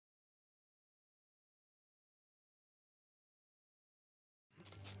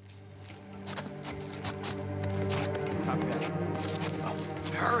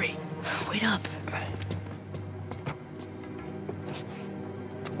Wait up.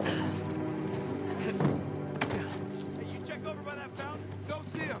 Hey, you check over by that fountain? Don't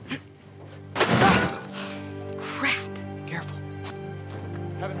see him. Crap. Careful.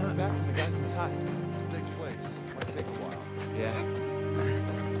 Haven't heard back from the guys inside. It's a big place. Might take a while. Yeah.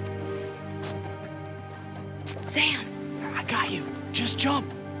 Sam. I got you. Just jump.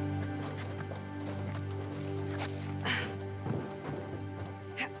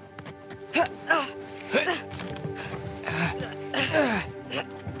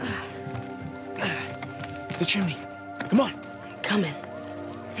 The chimney. Come on. Coming.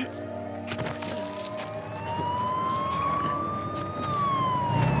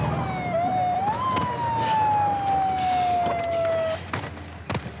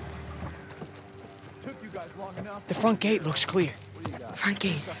 Took you guys long enough. The front gate looks clear. What do you got? Front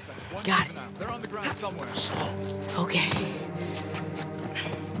gate. Suspects. One Got moving out. They're on the ground somewhere. Okay.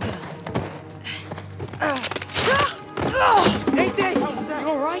 Nathan! You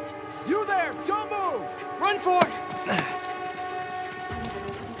all right? You there! Don't move! Run for it!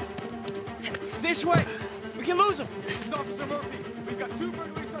 This way! We can lose him! This is Officer Murphy. We've got 2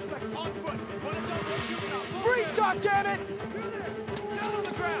 burglary suspects on foot. One adult, one juvenile. Freeze, goddammit! You there! Down on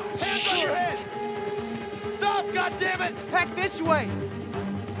the ground! Hands on your head! Stop, goddammit! Back this way!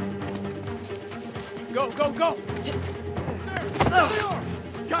 Go, go, go! There they are!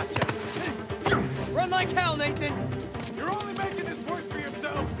 Gotcha! Run like hell, Nathan! You're only making this worse for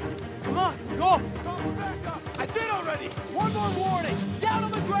yourself! Come on, go! Call for backup! I did already! One more warning! Down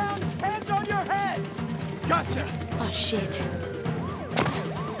on the ground, hands on your head! Gotcha! Oh, shit.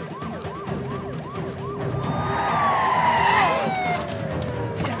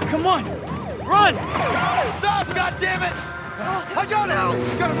 Come on! Run! Stop, goddammit! I got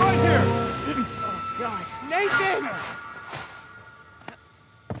him! Got him right here! God. Nathan!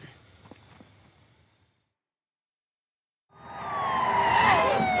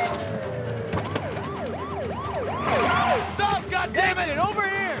 Stop, goddammit! Nathan, over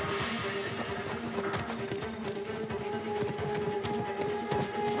here!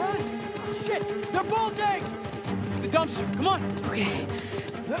 Shit! They're bolting! The dumpster, come on! Okay.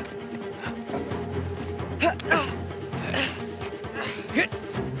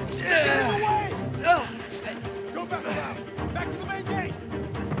 Away! Go back around! Back to the main gate!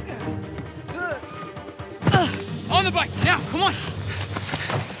 On the bike, now, come on!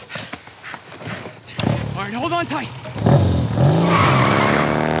 All right, hold on tight.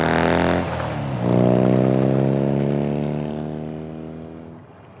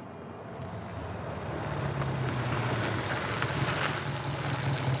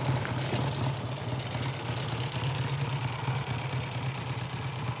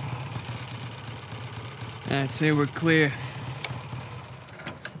 I'd say we're clear.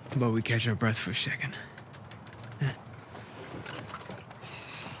 But we catch our breath for a second.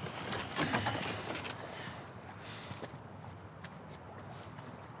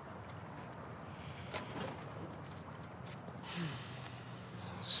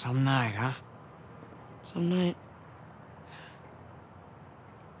 Some night, huh? Some night.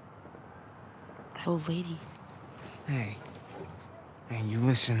 That old lady. Hey, you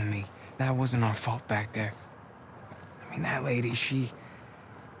listen to me. That wasn't our fault back there. I mean, that lady, she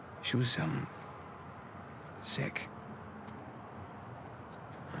was, sick.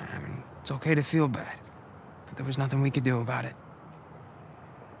 I mean, it's okay to feel bad, but there was nothing we could do about it.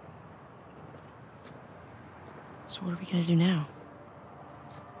 So what are we gonna do now?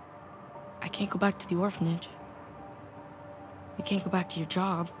 I can't go back to the orphanage. You can't go back to your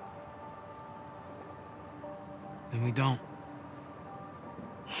job. Then we don't.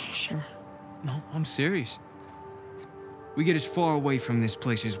 Sure. No, I'm serious. We get as far away from this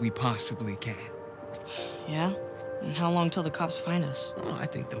place as we possibly can. Yeah? And how long till the cops find us? Oh, I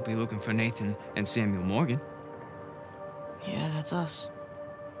think they'll be looking for Nathan and Samuel Morgan. Yeah, that's us.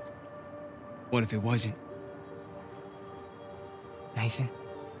 What if it wasn't? Nathan,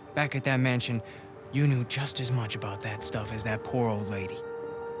 back at that mansion, you knew just as much about that stuff as that poor old lady.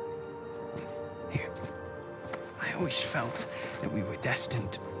 Here, I always felt that we were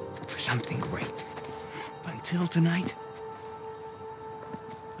destined for something great. But until tonight,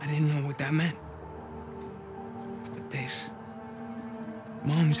 I didn't know what that meant. But this,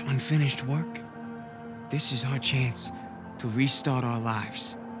 Mom's unfinished work, this is our chance to restart our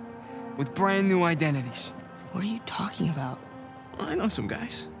lives with brand new identities. What are you talking about? I know some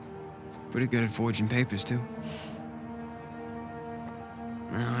guys. Pretty good at forging papers, too.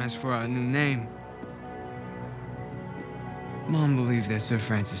 Now, as for our new name, Mom believes that Sir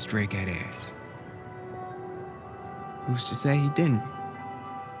Francis Drake had heirs. Who's to say he didn't?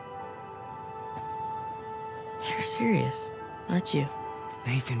 serious, aren't you?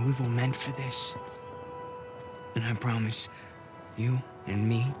 Nathan, we were meant for this. And I promise, you and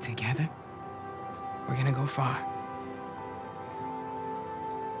me together, we're gonna go far.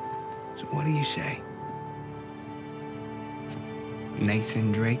 So what do you say?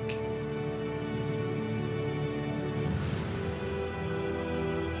 Nathan Drake?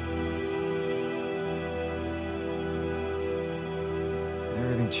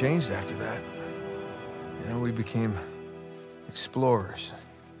 Everything changed after that. You know, we became explorers,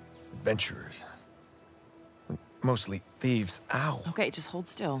 adventurers. Mostly thieves. Ow. Okay, just hold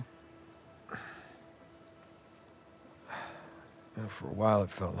still. You know, for a while,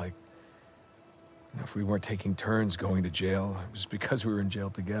 it felt like, you know, if we weren't taking turns going to jail, it was because we were in jail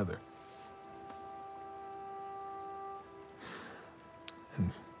together. And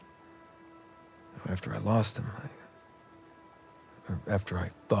you know, after I lost him, or after I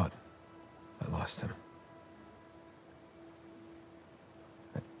thought I lost him,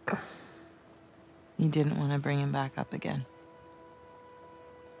 You didn't want to bring him back up again.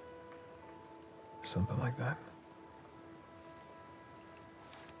 something like that.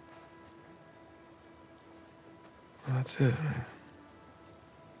 Well, that's it.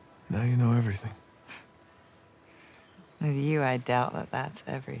 Now you know everything. With you, I doubt that that's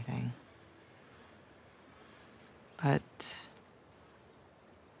everything. But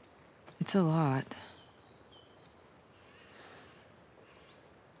it's a lot.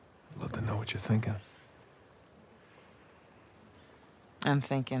 I'd love to know what you're thinking. I'm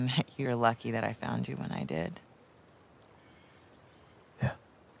thinking that you're lucky that I found you when I did. Yeah.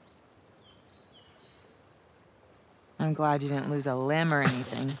 I'm glad you didn't lose a limb or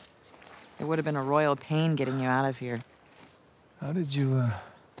anything. It would have been a royal pain getting you out of here. How did you,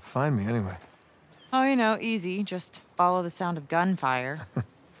 find me anyway? Oh, you know, easy. Just follow the sound of gunfire.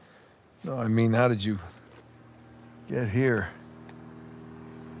 No, I mean, how did you get here?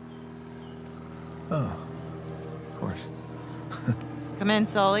 Oh, of course. Come in,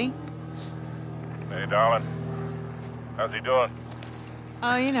 Sully. Hey, darling. How's he doing?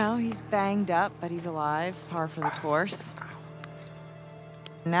 Oh, you know, he's banged up, but he's alive. Par for the course.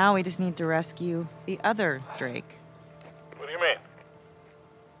 Now we just need to rescue the other Drake. What do you mean?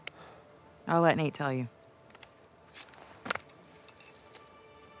 I'll let Nate tell you.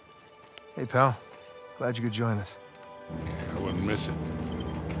 Hey, pal. Glad you could join us. Yeah, I wouldn't miss it.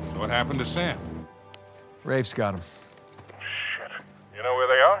 So what happened to Sam? Rafe's got him. Shit. You know where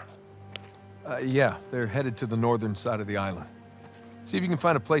they are? Yeah, they're headed to the northern side of the island. See if you can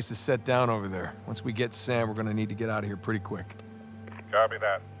find a place to set down over there. Once we get Sam, we're gonna need to get out of here pretty quick. Copy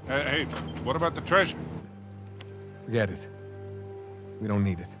that. Hey, what about the treasure? Forget it. We don't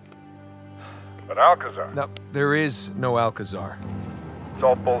need it. But Alcazar. No, there is no Alcazar. It's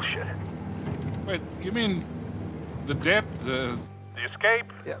all bullshit. Wait, you mean the debt, the escape?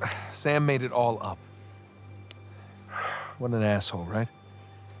 Yeah, Sam made it all up. What an asshole, right?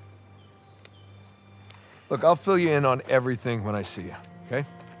 Look, I'll fill you in on everything when I see you, okay?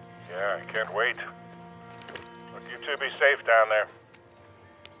 Yeah, I can't wait. Look, you two be safe down there.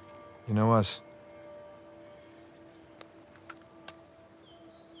 You know us.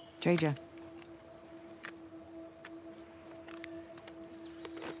 Traja.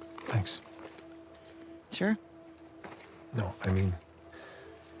 Thanks. Sure? No, I mean,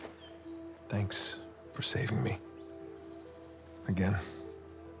 thanks for saving me. Again.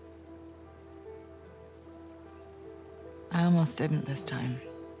 I almost didn't this time.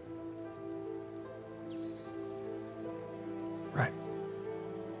 Right.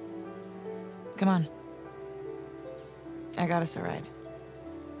 Come on. I got us a ride.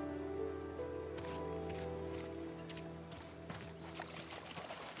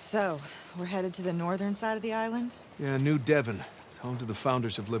 So, we're headed to the northern side of the island? Yeah, New Devon. It's home to the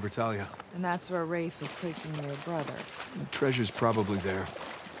founders of Libertalia. And that's where Rafe is taking your brother. The treasure's probably there.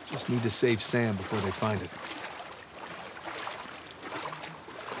 Just need to save Sam before they find it.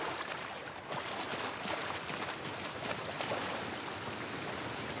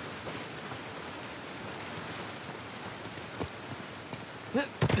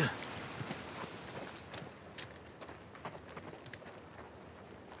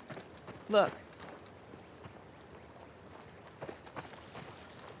 Look.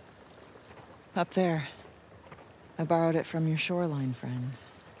 Up there. I borrowed it from your shoreline friends.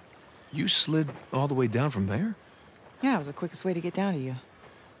 You slid all the way down from there? Yeah, it was the quickest way to get down to you.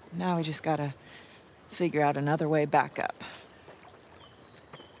 Now we just gotta figure out another way back up.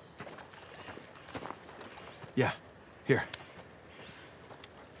 Yeah, here.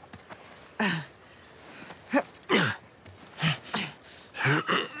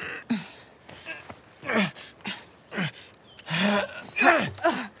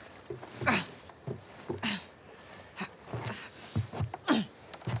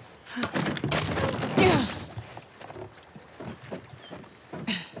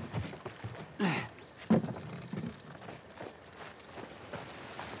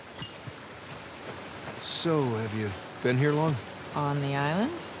 So, have you been here long? On the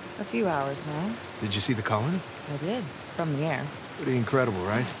island? A few hours now. Did you see the colony? I did. From the air. Pretty incredible,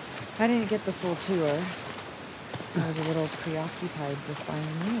 right? I didn't get the full tour. I was a little preoccupied with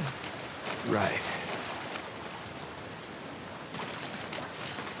finding you. Right.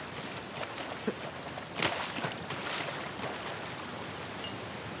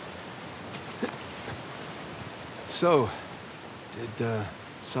 So, did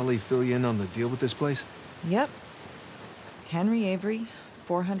Sully fill you in on the deal with this place? Yep. Henry Avery,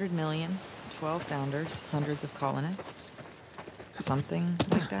 400 million, 12 founders, hundreds of colonists. Something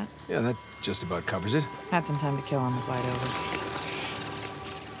like that. Yeah, that just about covers it. Had some time to kill on the flight over.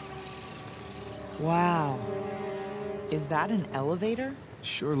 Wow. Is that an elevator?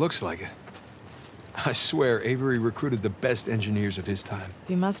 Sure looks like it. I swear, Avery recruited the best engineers of his time.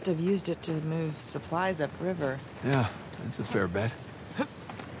 He must have used it to move supplies upriver. Yeah, that's a fair bet.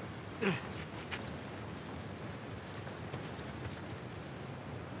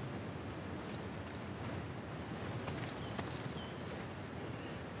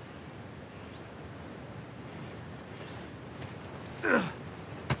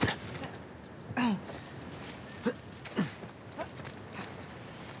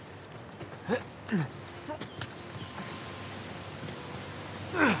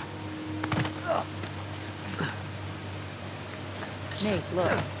 Nate,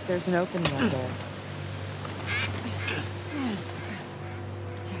 look. There's an opening up there.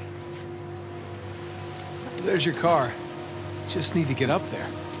 There's your car. Just need to get up there.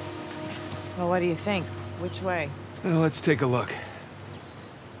 Well, what do you think? Which way? Well, let's take a look.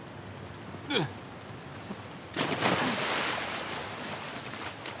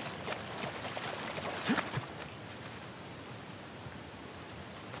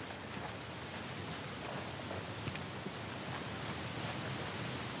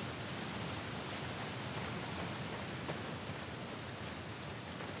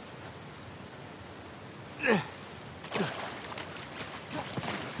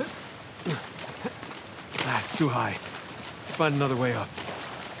 It's too high. Let's find another way up.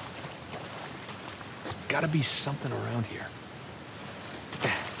 There's gotta be something around here.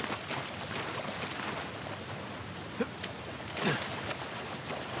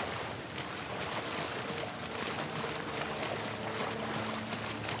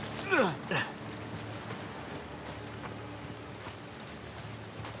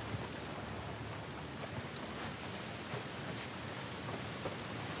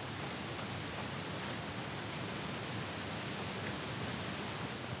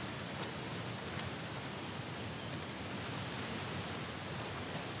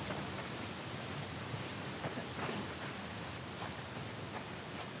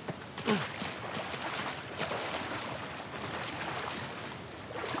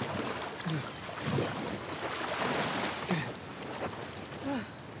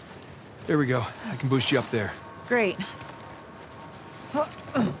 There we go. I can boost you up there. Great. Sorry.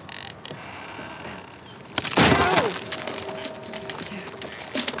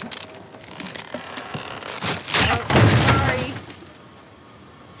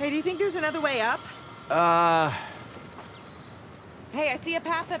 Hey, do you think there's another way up? Hey, I see a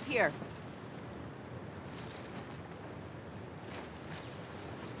path up here.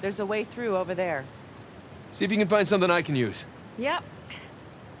 There's a way through over there. See if you can find something I can use. Yep.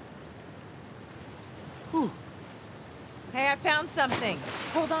 Whew. Hey, I found something.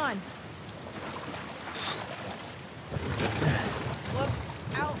 Hold on. Look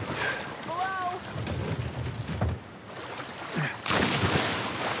out below.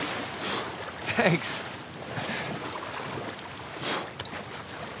 Thanks.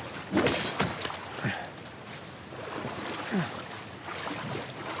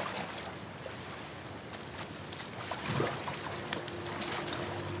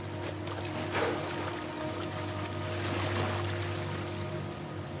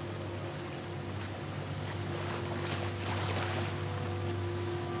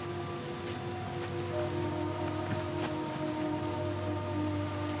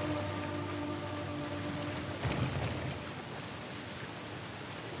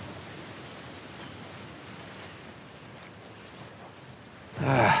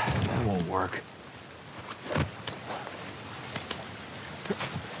 That won't work.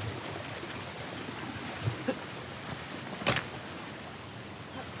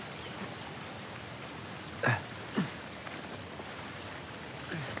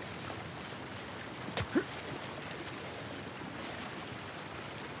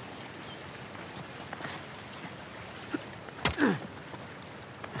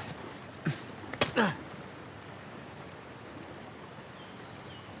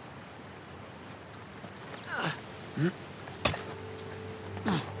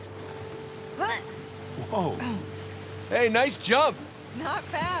 Whoa. Hey, nice jump. Not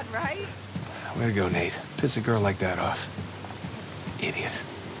bad, right? Way to go, Nate. Piss a girl like that off. Idiot.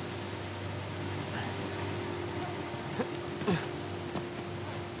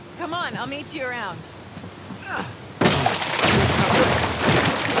 Come on, I'll meet you around.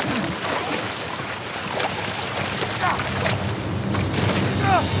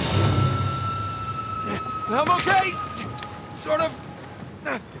 I'm okay. Sort of.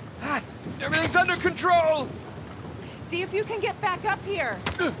 Everything's under control. See if you can get back up here.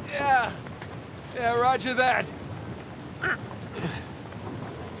 Yeah. Yeah, roger that.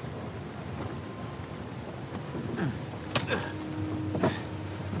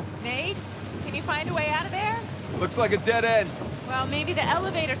 Nate, can you find a way out of there? Looks like a dead end. Well, maybe the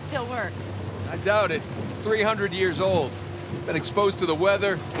elevator still works. I doubt it. 300 years old. Been exposed to the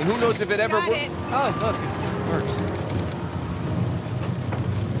weather, and who knows if it ever Got it. Oh, look, it works.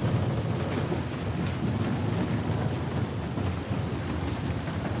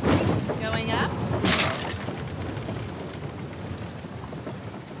 Going up?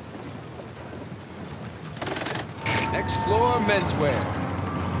 Next floor, menswear.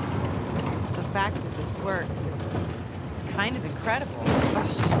 The fact that this works, it's kind of incredible.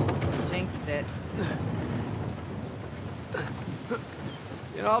 Ugh, jinxed it.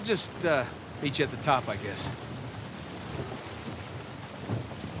 You know, I'll just meet you at the top, I guess.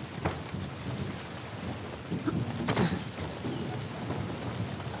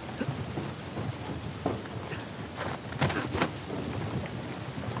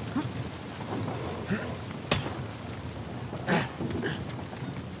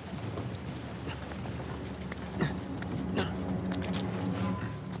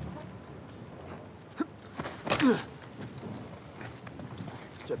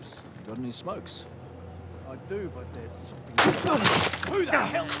 Got any smokes? I do, but there's something... Who the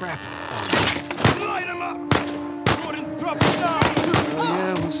hell? Crap. Light him up! Gordon, drop it down! Oh,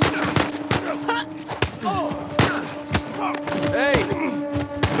 yeah, we'll see. Hey!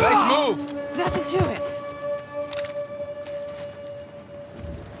 Nice move! Nothing to it.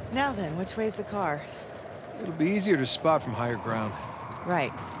 Now then, which way's the car? It'll be easier to spot from higher ground.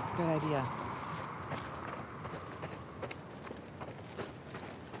 Right. Good idea.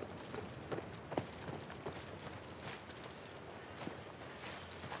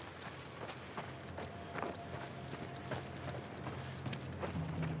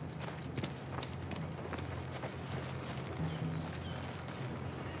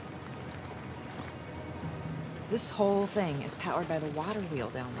 This whole thing is powered by the water wheel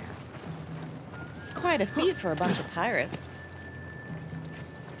down there. It's quite a feat for a bunch of pirates.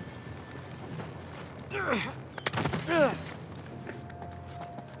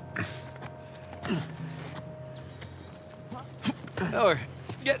 Oh, we're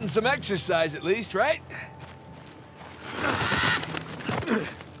getting some exercise at least, right?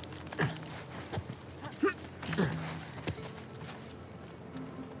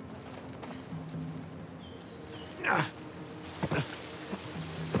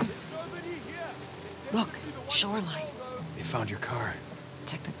 Look, shoreline. They found your car.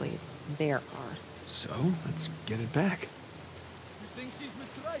 Technically, it's their car. So, let's get it back. You think she's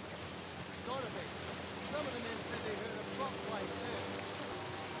mistaken? Sort of it. Some of the men said they heard a prop like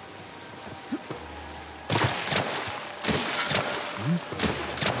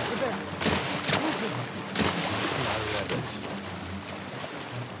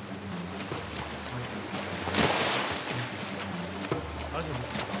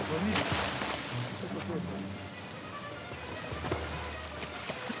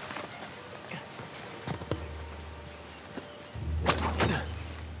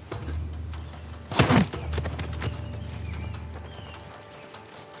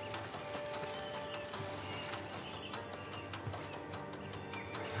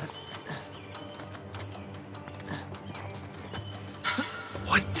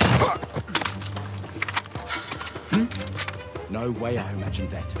No way I imagined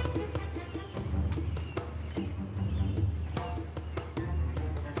that.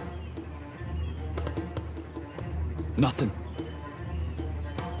 Nothing.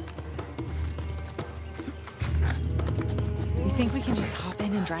 You think we can just hop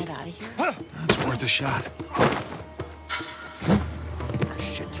in and drive out of here? That's worth a shot.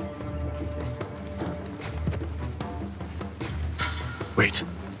 Shit. Wait.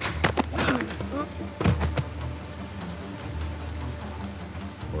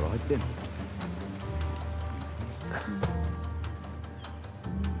 All right then.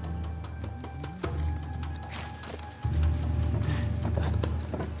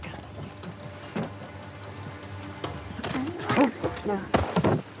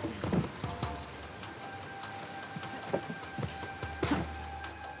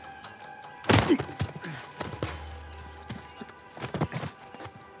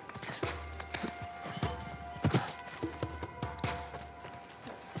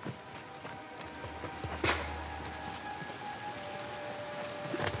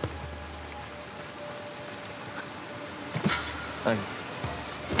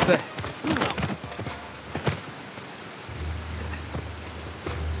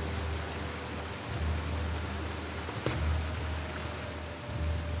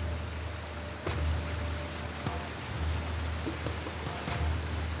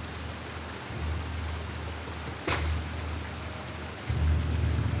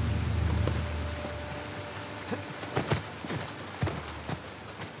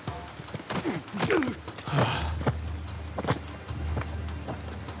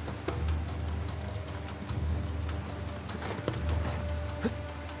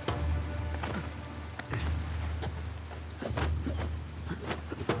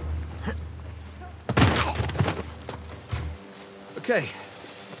 Okay,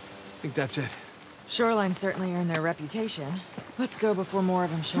 I think that's it. Shoreline certainly earned their reputation. Let's go before more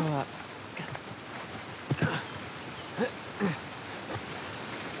of them show up.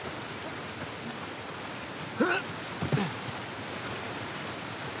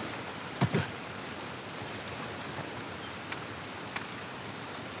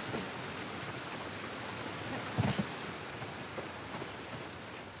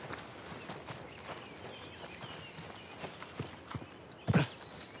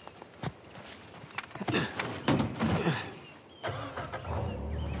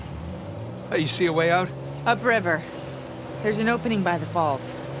 Hey, you see a way out? Upriver. There's an opening by the falls.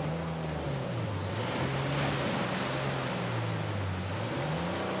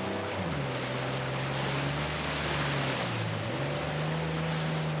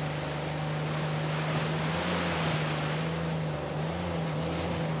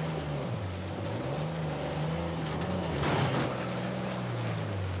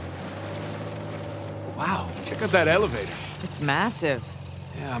 Wow, check out that elevator. It's massive.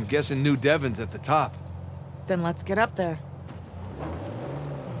 Yeah, I'm guessing New Devon's at the top. Then let's get up there.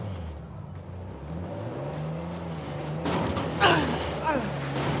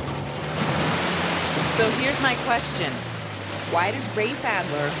 So here's my question. Why does Rafe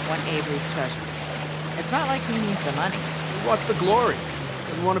Adler want Avery's treasure? It's not like he needs the money. He wants the glory.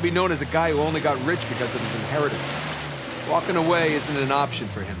 Doesn't want to be known as a guy who only got rich because of his inheritance. Walking away isn't an option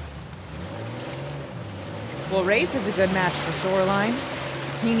for him. Well, Rafe is a good match for Shoreline.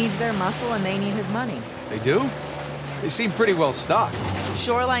 He needs their muscle and they need his money. They do? They seem pretty well stocked.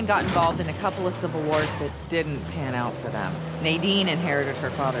 Shoreline got involved in a couple of civil wars that didn't pan out for them. Nadine inherited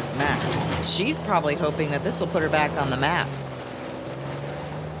her father's mess. She's probably hoping that this will put her back on the map.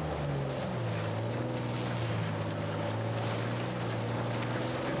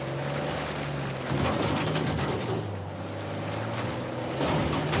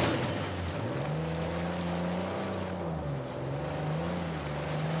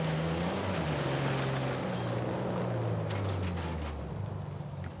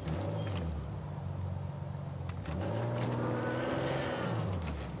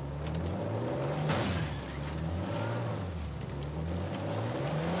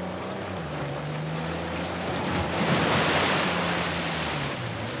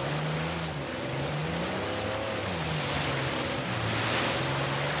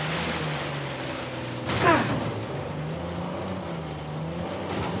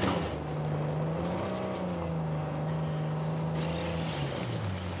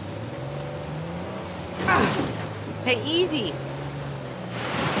 Hey, easy.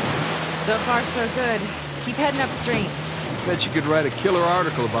 So far, so good. Keep heading upstream. Bet you could write a killer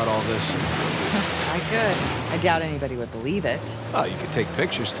article about all this. I could. I doubt anybody would believe it. Oh, you could take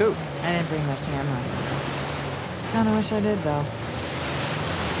pictures, too. I didn't bring my camera. Kinda wish I did, though.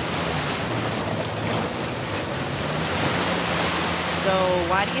 So,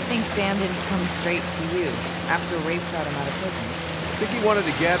 why do you think Sam didn't come straight to you after Rafe got him out of prison? I think he wanted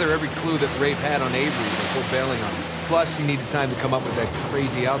to gather every clue that Rafe had on Avery before bailing on him. Plus, he needed time to come up with that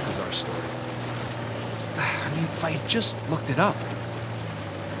crazy Alcazar story. I mean, if I had just looked it up.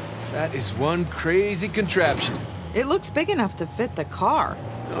 That is one crazy contraption. It looks big enough to fit the car.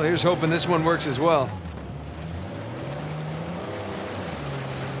 Well, here's hoping this one works as well.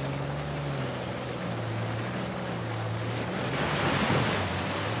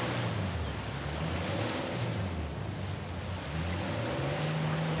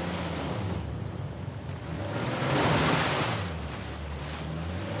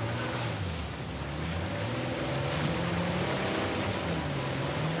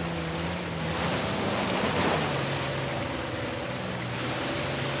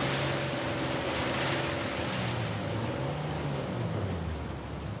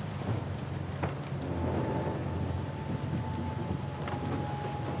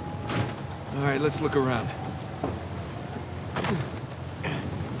 All right, let's look around.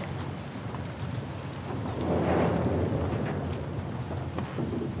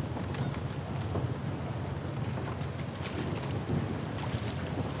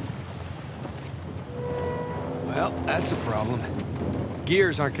 Well, that's a problem.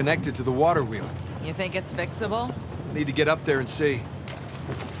 Gears aren't connected to the water wheel. You think it's fixable? Need to get up there and see.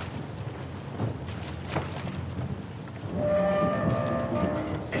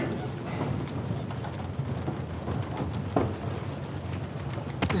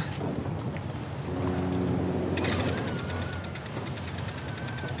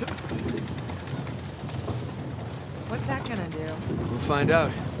 What's that gonna do? We'll find out.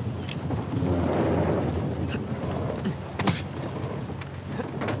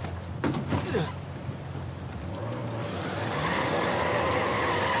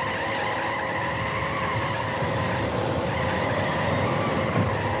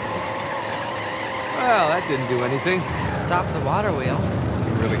 Well, that didn't do anything. Stop the water wheel.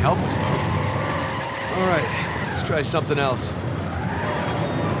 Doesn't really help us, though. All right, let's try something else.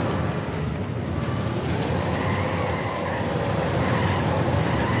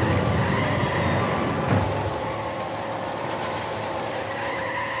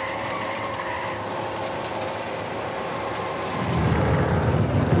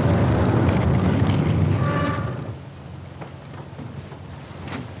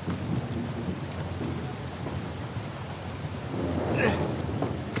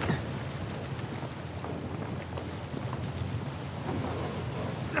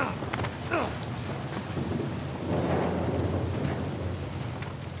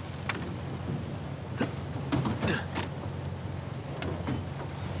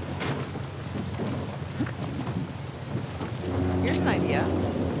 Here's an idea.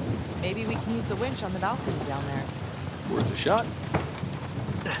 Maybe we can use the winch on the balcony down there. Worth a shot.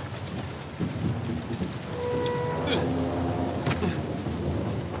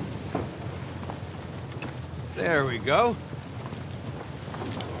 There we go.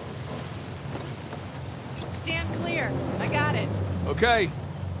 Stand clear. I got it. Okay.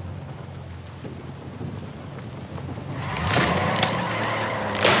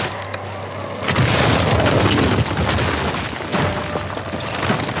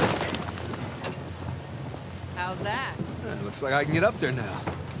 How's that? Looks like I can get up there now.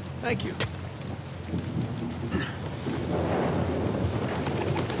 Thank you.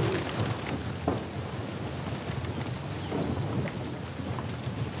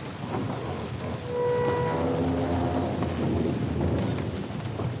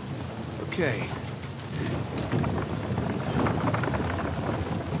 Okay.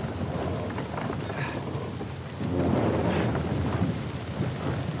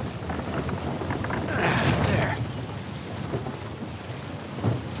 There.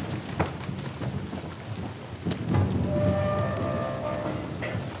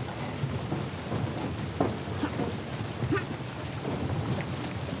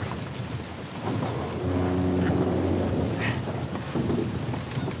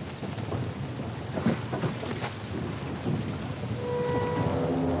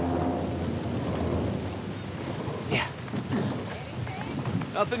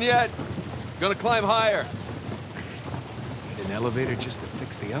 Nothing yet. Gonna climb higher. Need an elevator just to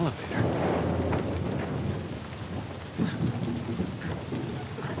fix the elevator.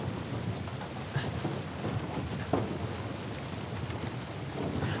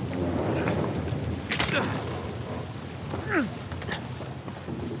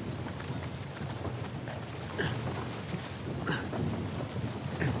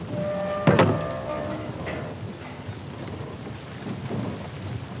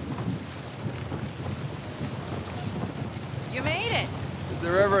 You made it. Is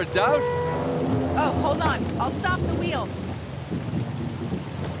there ever a doubt? Oh, hold on. I'll stop the wheel.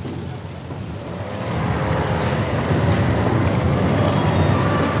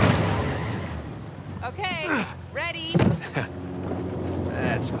 Okay, ready.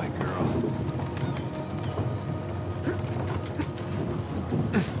 That's my girl.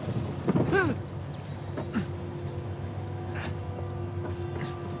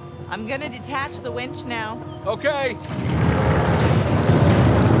 I'm gonna detach the winch now. Okay.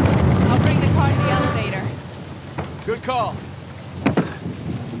 I'll bring the car to the elevator. Good call.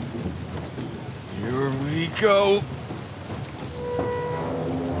 Here we go.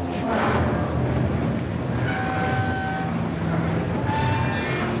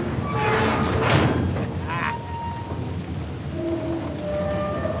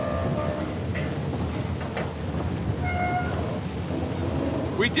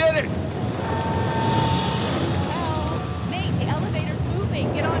 We did it! Help! Nate, the elevator's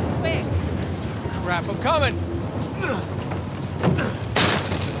moving. Get on quick. crap, I'm coming!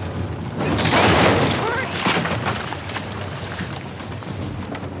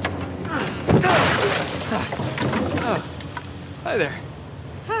 Oh, hi there.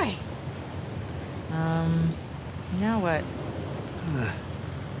 Hi. Now what?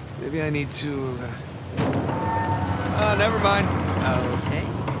 Maybe I need to, never mind. Okay.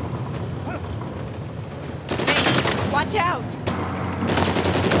 Hey, watch out!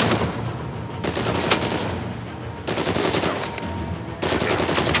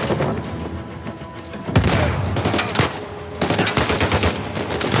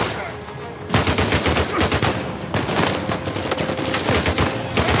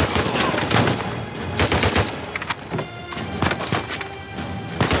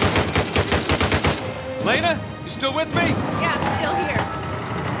 Lena, you still with me? Yeah, I'm still here.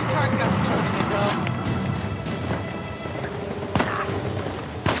 Park got something to go.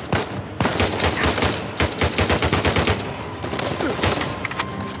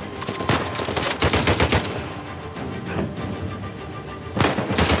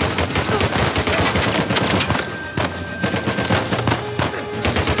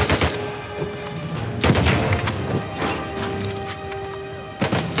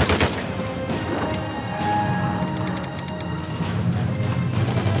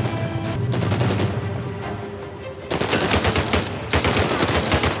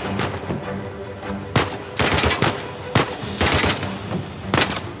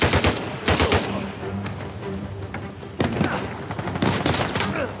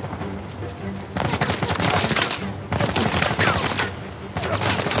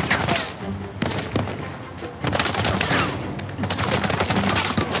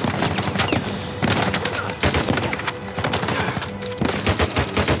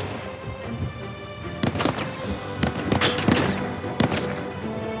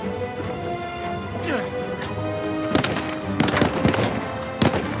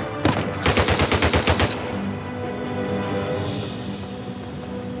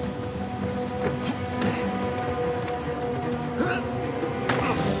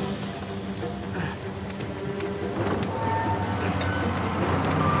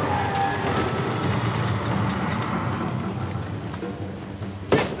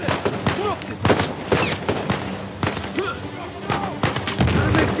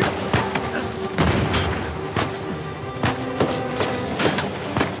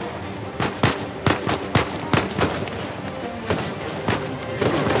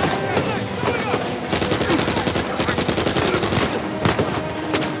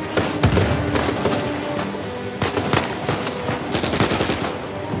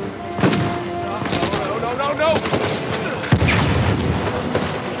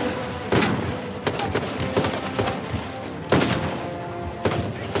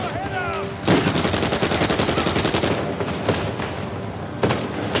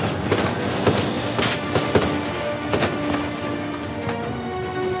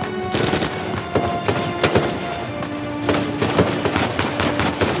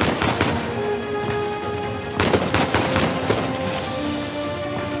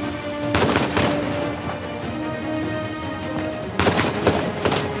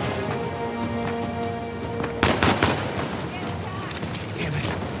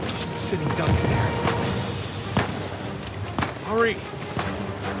 sitting duck in there. Hurry!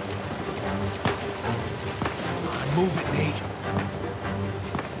 Come on, move it, Nate.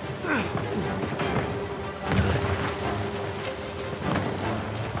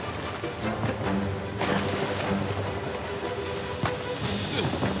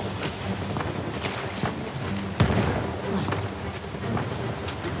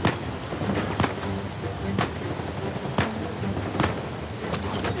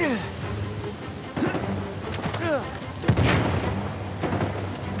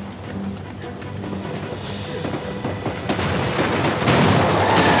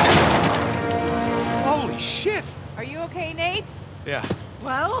 Are you okay, Nate? Yeah.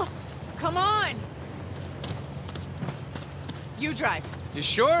 Well, come on. You drive. You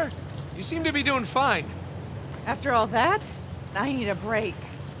sure? You seem to be doing fine. After all that, I need a break.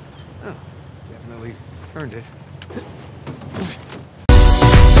 Oh, definitely earned it.